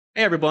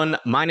Hey everyone,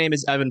 my name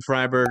is Evan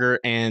Freiberger,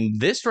 and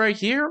this right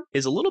here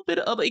is a little bit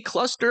of a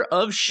cluster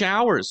of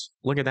showers.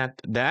 Look at that.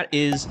 That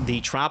is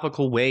the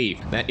tropical wave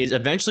that is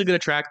eventually going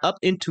to track up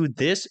into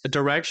this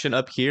direction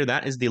up here.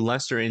 That is the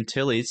Lesser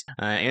Antilles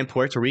and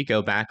Puerto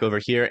Rico back over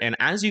here. And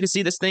as you can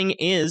see, this thing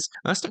is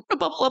starting to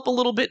bubble up a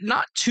little bit,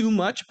 not too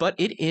much, but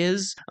it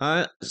is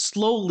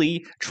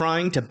slowly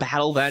trying to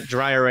battle that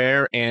drier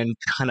air and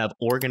kind of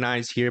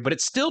organize here, but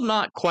it's still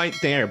not quite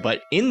there.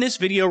 But in this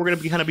video, we're going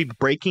to be kind of be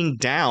breaking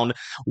down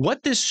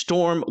what this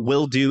storm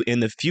will do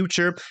in the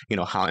future,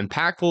 how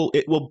impactful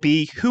it will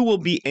be, who will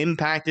be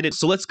impacted.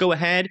 So let's go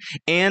ahead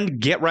and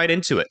get right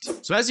into it.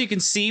 So as you can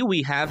see,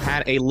 we have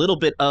had a little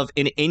bit of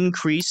an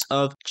increase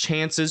of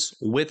chances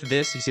with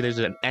this. You see there's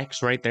an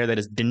X right there that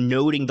is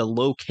denoting the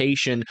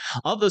location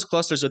of those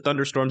clusters of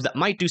thunderstorms that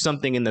might do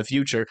something in the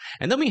future.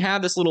 And then we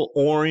have this little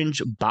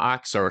orange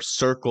box or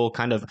circle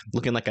kind of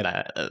looking like an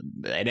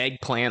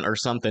eggplant or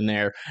something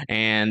there.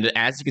 And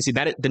as you can see,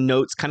 that it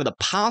denotes kind of the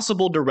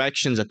possible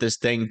directions that this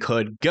thing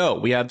could go.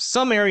 We have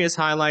some areas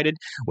highlighted.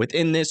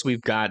 Within this,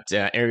 we've got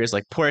areas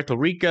like Puerto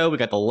Rico. We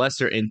got the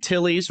Lesser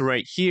Antilles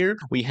right here.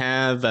 We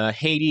have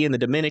Haiti and the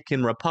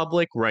Dominican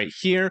Republic right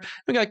here.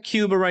 We got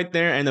Cuba right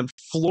there, and then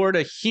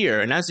Florida here.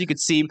 And as you can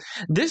see,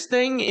 this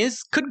thing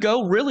could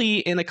go really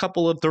in a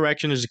couple of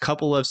directions. There's a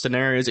couple of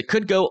scenarios. It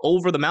could go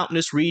over the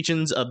mountainous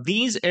regions of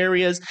these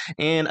areas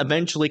and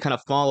eventually kind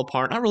of fall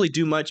apart. Not really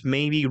do much,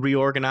 maybe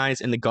reorganize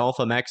in the Gulf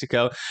of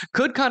Mexico.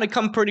 Could kind of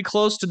come pretty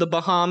close to the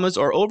Bahamas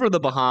or over the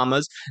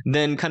Bahamas,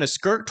 then kind of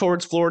skirt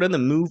towards Florida,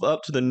 then move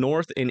up to the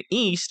north and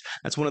east.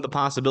 That's one of the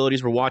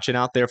possibilities we're watching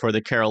out there for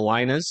the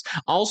Carolinas.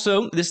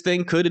 Also, this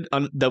thing could,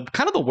 the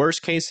kind of the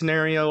worst case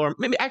scenario, or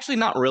maybe actually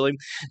not really,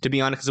 to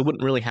be honest, because it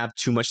wouldn't really have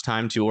too much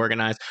time to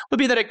organize, would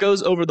be that it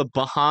goes over the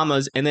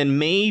Bahamas and then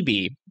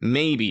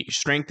maybe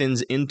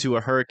strengthens into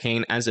a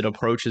hurricane as it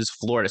approaches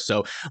Florida.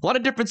 So a lot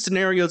of different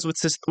scenarios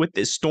with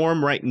this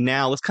storm right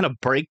now. Let's kind of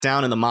break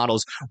down in the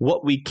models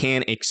what we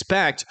can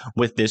expect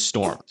with this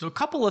storm. So a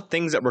couple of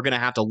things that we're going to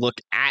have to look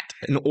at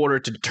in order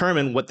to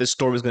determine what this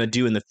storm is going to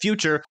do in the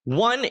future.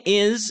 One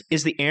is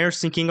the air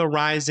sinking or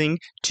rising?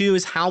 Two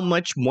is how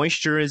much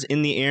moisture is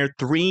in the air?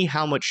 Three,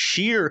 how much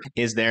shear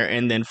is there?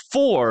 And then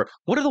four,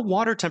 what are the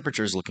water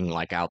temperatures looking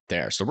like out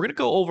there? So we're going to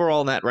go over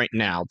all that right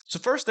now. So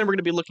first thing we're going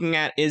to be looking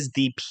at is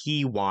the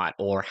PWatt,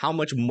 or how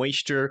much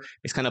moisture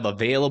is kind of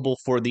available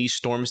for these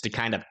storms to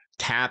kind of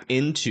tap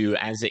into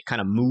as it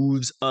kind of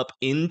moves up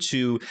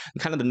into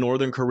kind of the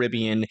northern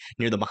Caribbean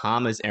near the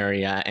Bahamas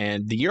area.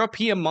 And the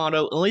European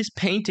model is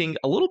painting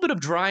a little bit of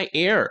dry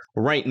air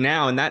right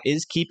now, and that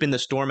is keeping the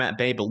storm at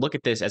bay. But look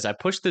at this. As I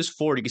push this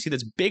forward, you can see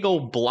this big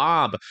old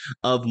blob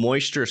of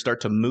moisture start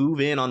to move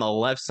in on the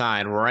left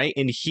side right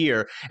in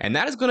here. And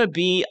that is going to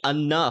be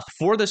enough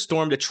for the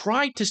storm to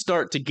try to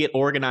start to get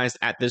organized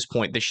at this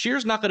point. The shear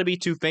is not going to be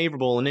too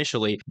favorable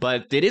initially,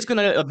 but it is going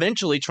to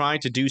eventually try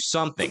to do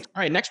something.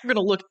 All right, next we're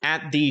going to look at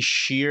the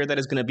shear that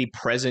is going to be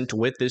present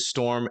with this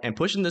storm, and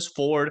pushing this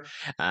forward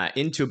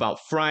into about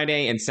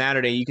Friday and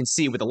Saturday. You can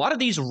see with a lot of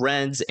these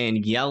reds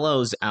and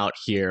yellows out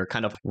here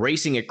kind of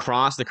racing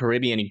across the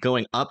Caribbean and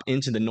going up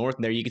into the north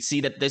there, you can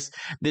see that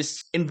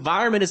this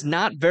environment is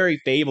not very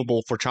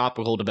favorable for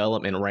tropical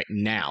development right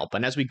now.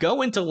 But as we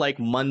go into like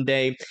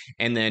Monday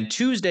and then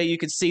Tuesday, you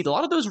can see a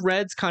lot of those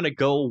reds kind of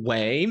go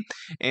away.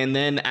 And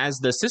then as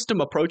the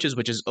system approaches,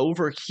 which is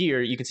over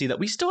here, you can see that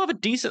we still have a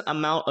decent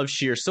amount of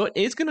shear. So it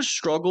is going to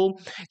struggle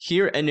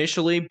here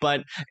initially,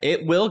 but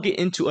it will get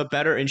into a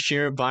better and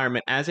sheer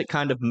environment as it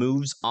kind of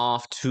moves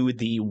off to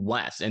the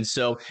west. And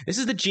so this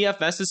is the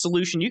GFS's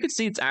solution. You can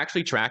see it's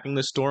actually tracking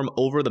the storm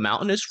over the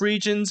mountainous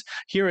regions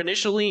here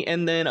initially,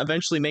 and then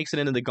eventually makes it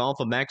into the Gulf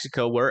of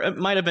Mexico, where it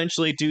might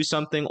eventually do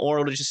something, or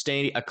it'll just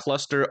stay a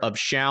cluster of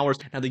showers.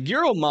 Now the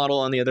Euro model,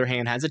 on the other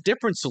hand, has a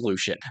different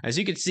solution. As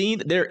you can see,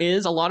 there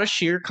is a lot of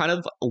shear, kind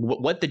of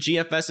what the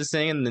GFS is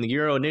saying, and the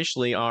Euro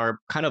initially are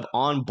kind of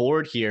on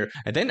board here.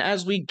 And then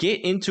as we get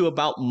into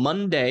about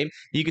Monday,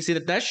 you can see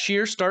that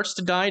shear starts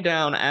to die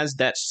down as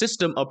that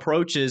system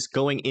approaches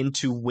going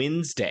into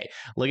Wednesday.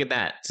 Look at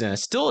that.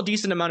 Still a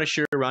decent amount of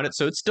shear around it,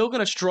 so it's still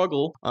going to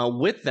struggle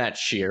with that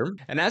shear.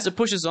 And as it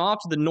pushes off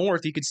to the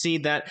north, you can see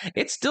that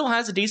it still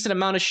has a decent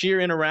amount of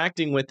shear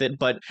interacting with it,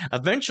 but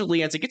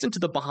eventually, as it gets into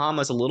the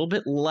Bahamas, a little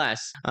bit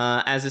less,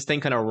 as this thing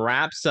kind of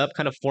wraps up,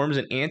 kind of forms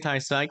an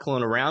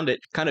anticyclone around it,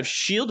 kind of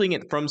shielding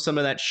it from some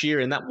of that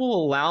shear, and that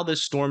will allow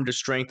this storm to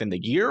strengthen. The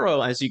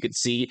Euro, as you can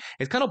see,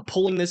 is kind of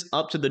pulling this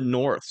up to the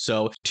north.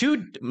 So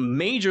two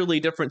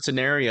majorly different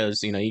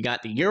scenarios. You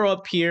got the Euro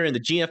up here and the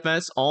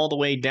GFS all the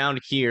way down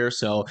here.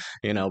 So,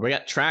 we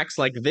got tracks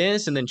like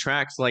this and then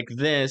tracks like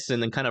this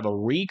and then kind of a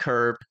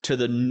recurve to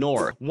the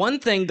north. One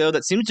thing, though,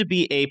 that seems to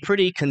be a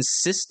pretty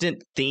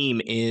consistent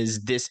theme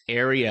is this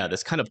area,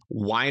 this kind of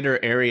wider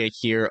area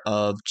here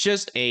of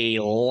just a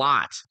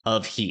lot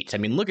of heat. I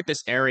mean, look at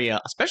this area,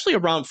 especially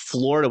around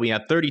Florida. We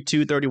have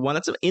 32, 31.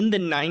 That's in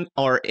the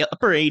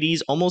upper 80s,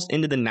 almost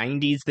into the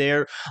 90s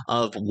there.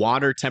 of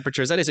water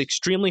temperatures. That is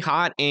extremely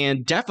hot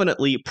and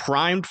definitely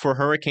primed for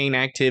hurricane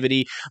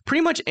activity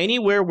pretty much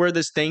anywhere where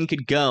this thing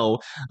could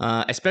go,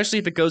 especially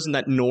if it goes in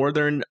that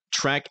northern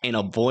trek and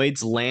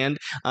avoids land.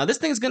 This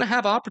thing is going to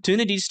have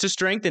opportunities to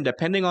strengthen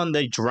depending on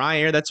the dry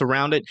air that's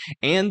around it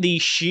and the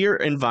shear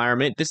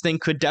environment. This thing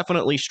could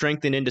definitely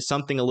strengthen into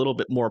something a little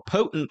bit more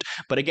potent.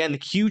 But again, the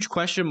huge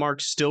question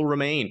marks still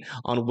remain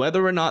on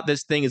whether or not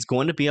this thing is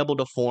going to be able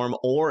to form,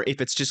 or if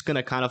it's just going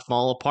to kind of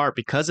fall apart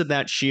because of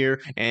that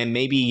shear, and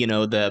maybe, you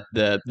know,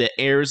 the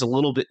air is a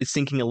little bit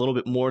sinking a little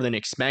bit more than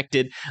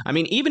expected. I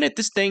mean, even if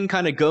this thing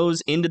kind of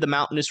goes into the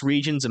mountainous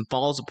regions and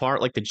falls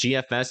apart like the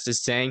GFS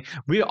is saying,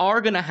 we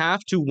are going to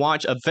have to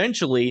watch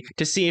eventually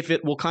to see if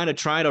it will kind of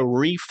try to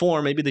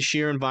reform. Maybe the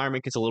shear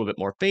environment gets a little bit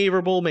more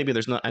favorable. Maybe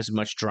there's not as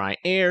much dry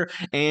air,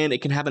 and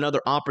it can have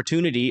another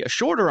opportunity, a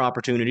shorter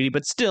opportunity,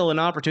 but still an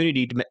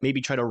opportunity to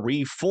maybe try to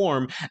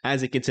reform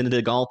as it gets into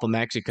the Gulf of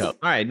Mexico. All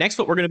right, next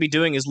what we're going to be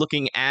doing is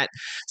looking at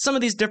some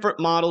of these different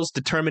models,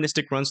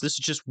 deterministic runs. This is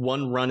just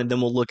one run, and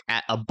then we'll look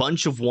at a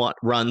bunch of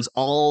runs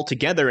all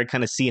together and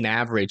kind of see an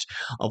average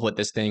of what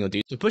this thing will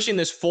do. So pushing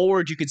this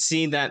forward, you could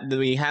see that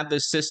we have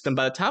this system.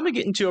 By the time we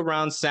get into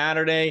around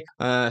Saturday,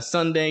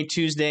 Sunday,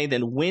 Tuesday,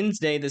 then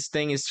Wednesday, this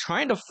thing is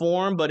trying to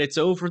form, but it's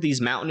over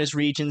these mountainous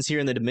regions here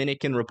in the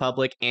Dominican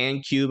Republic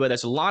and Cuba.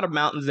 There's a lot of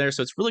mountains there,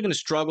 so it's really going to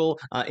struggle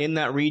in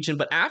that region.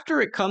 But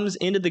after it comes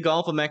into the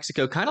Gulf of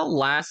Mexico, kind of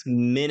last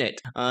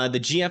minute, the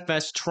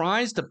GFS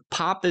tries to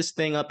pop this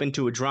thing up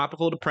into a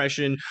tropical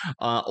depression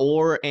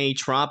or a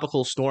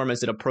tropical storm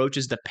as it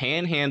approaches the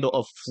panhandle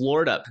of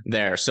Florida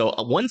there. So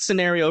one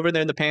scenario over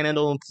there in the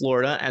panhandle in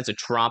Florida as a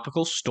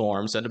tropical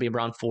storm, so that'll be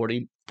around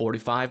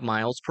 45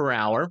 miles per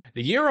hour.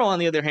 The Euro, on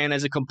the other hand,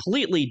 has a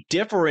completely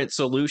different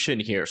solution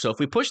here. So if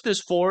we push this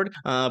forward,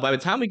 by the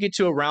time we get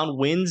to around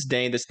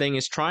Wednesday, this thing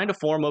is trying to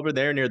form over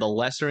there near the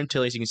Lesser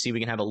Antilles. You can see we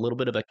can have a little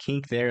bit of a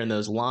kink there in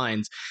those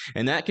lines.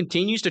 And that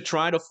continues to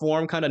try to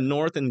form kind of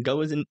north and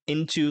goes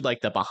into like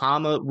the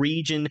Bahama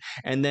region.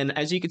 And then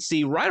as you can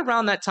see, right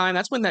around that time,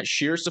 that's when that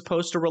shear is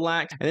supposed to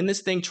relax. And then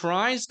this thing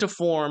tries to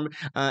form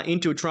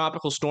into a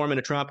tropical storm and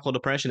a tropical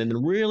depression, and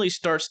then really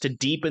starts to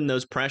deepen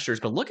those pressures.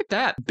 But look at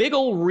that big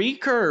old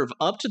recurve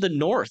up to the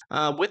north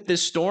with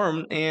this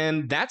storm,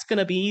 and that's going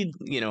to be,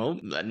 you know,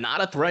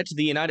 not a threat to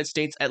the United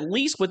States, at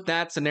least with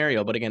that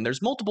scenario. But again,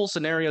 there's multiple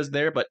scenarios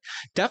there, but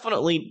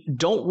definitely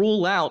don't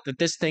rule out that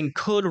this thing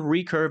could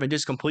recurve and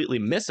just completely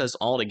miss us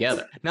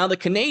altogether. Now, the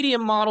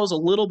Canadian model is a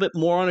little bit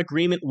more on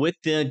agreement with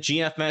the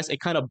GFS. It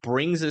kind of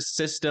brings this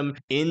system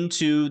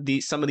into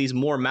some of these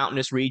more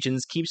mountainous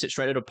regions, keeps it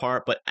shredded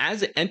apart, but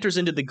as it enters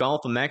into the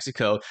Gulf of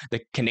Mexico,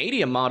 the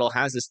Canadian model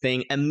has this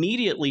thing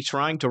immediately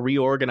trying to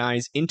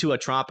reorganize into a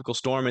tropical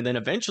storm and then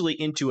eventually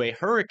into a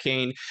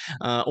hurricane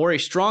or a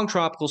strong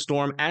tropical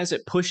storm as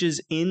it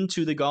pushes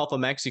into the Gulf of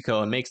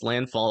Mexico and makes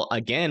landfall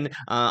again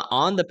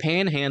on the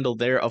panhandle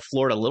there of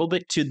Florida, a little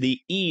bit to the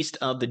east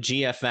of the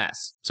GFS.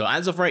 So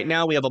as of right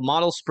now, we have a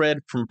model spread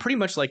from pretty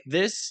much like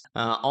this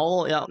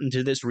all out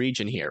into this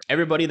region here.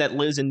 Everybody that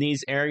lives in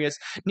these areas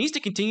needs to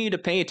continue to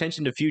pay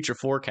attention to future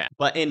forecasts,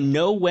 but in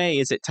no way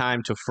is it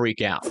time to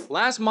freak out.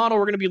 Last model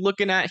we're going to be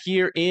looking at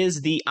here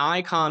is the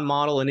Icon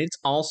model, and it's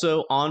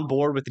also on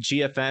board with the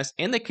GFS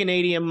and the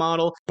Canadian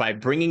model by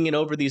bringing it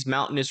over these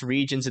mountainous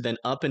regions and then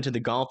up into the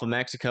Gulf of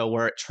Mexico,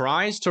 where it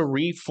tries to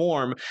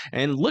reform.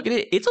 And look at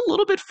it, it's a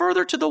little bit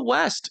further to the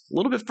west, a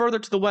little bit further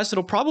to the west.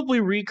 It'll probably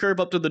recurve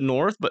up to the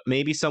north, but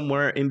maybe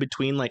somewhere in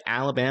between like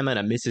Alabama and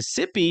a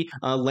Mississippi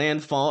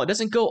landfall. It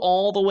doesn't go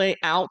all the way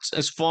out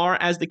as far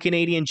as the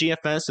Canadian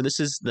GFS, so this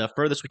is the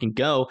furthest we can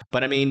go.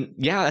 But I mean,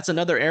 yeah, that's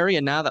another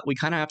area now that we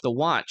kind of have to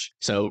watch.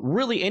 So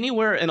really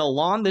anywhere and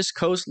along this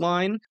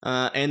coastline,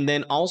 and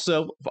then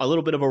also a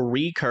little bit of a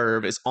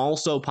recurve is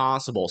also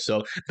possible.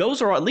 So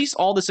those are at least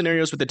all the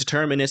scenarios with the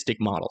deterministic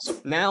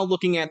models. Now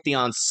looking at the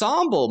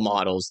ensemble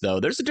models though,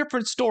 there's a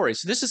different story.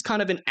 So this is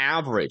kind of an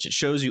average. It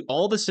shows you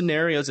all the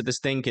scenarios that this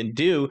thing can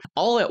do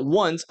all at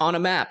once on a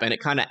map, and it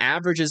kind of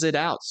averages it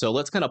out. So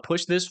let's kind of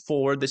push this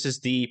forward. This is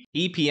the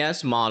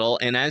EPS model,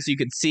 and as you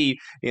can see,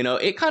 you know,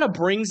 it kind of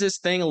brings this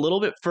thing a little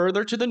bit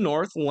further to the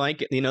north,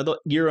 like, you know, the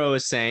Euro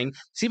is saying.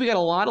 See, we got a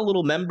lot of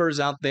little members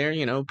out there,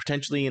 you know,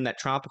 potentially in that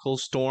tropical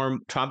storm,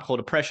 tropical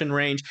depression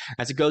range.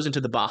 As it goes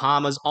into the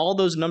Bahamas, all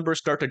those numbers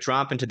start to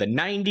drop into the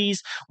 90s,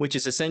 which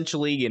is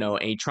essentially, you know,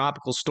 a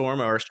tropical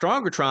storm or a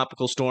stronger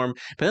tropical storm.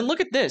 But then look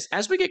at this.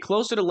 As we get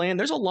closer to land,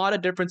 there's a lot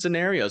of different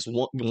scenarios.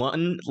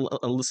 One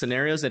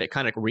scenarios that it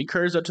kind of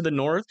recurves up to the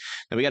north.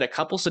 Then we got a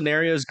couple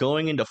scenarios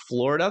going into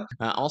Florida,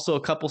 also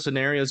a couple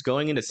scenarios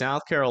going into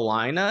South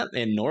Carolina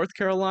and North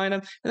Carolina,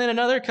 and then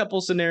another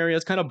couple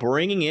scenarios kind of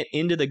bringing it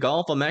into the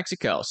Gulf of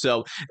Mexico.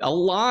 So a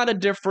lot of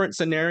different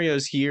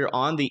scenarios here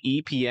on the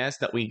EPS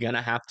that we're going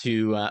to have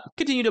to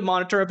continue to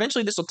monitor.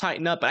 Eventually, this will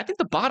tighten up. But I think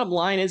the bottom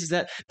line is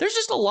that there's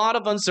just a lot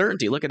of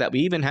uncertainty. Look at that. We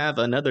even have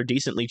another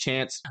decently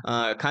chance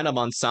kind of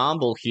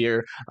ensemble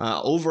here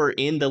over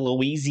in the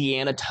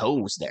Louisiana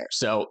toes there.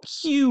 So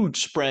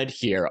huge spread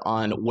here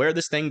on where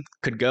this thing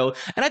could go.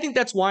 And I think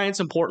that's why it's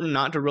important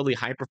not to really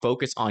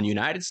hyper-focus on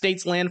United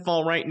States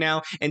landfall right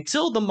now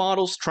until the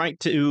models try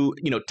to,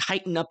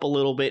 tighten up a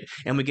little bit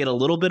and we get a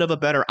little bit of a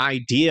better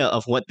idea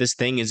of what this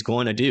thing is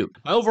going to do.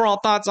 My overall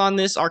thoughts on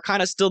this are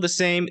kind of still the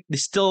same.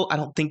 There's still, I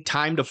don't think,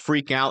 time to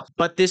freak out,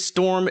 but this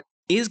storm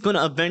is going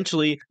to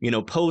eventually,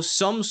 pose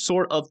some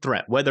sort of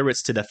threat, whether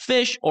it's to the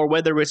fish or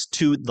whether it's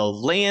to the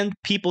land.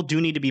 People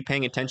do need to be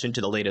paying attention to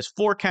the latest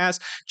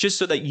forecast just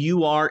so that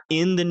you are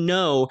in the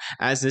know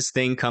as this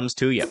thing comes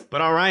to you.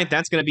 But all right,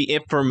 that's going to be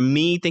it for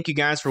me. Thank you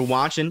guys for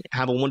watching.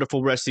 Have a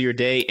wonderful rest of your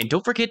day. And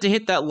don't forget to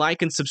hit that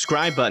like and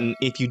subscribe button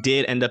if you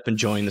did end up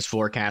enjoying this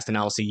forecast. And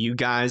I'll see you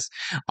guys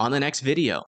on the next video.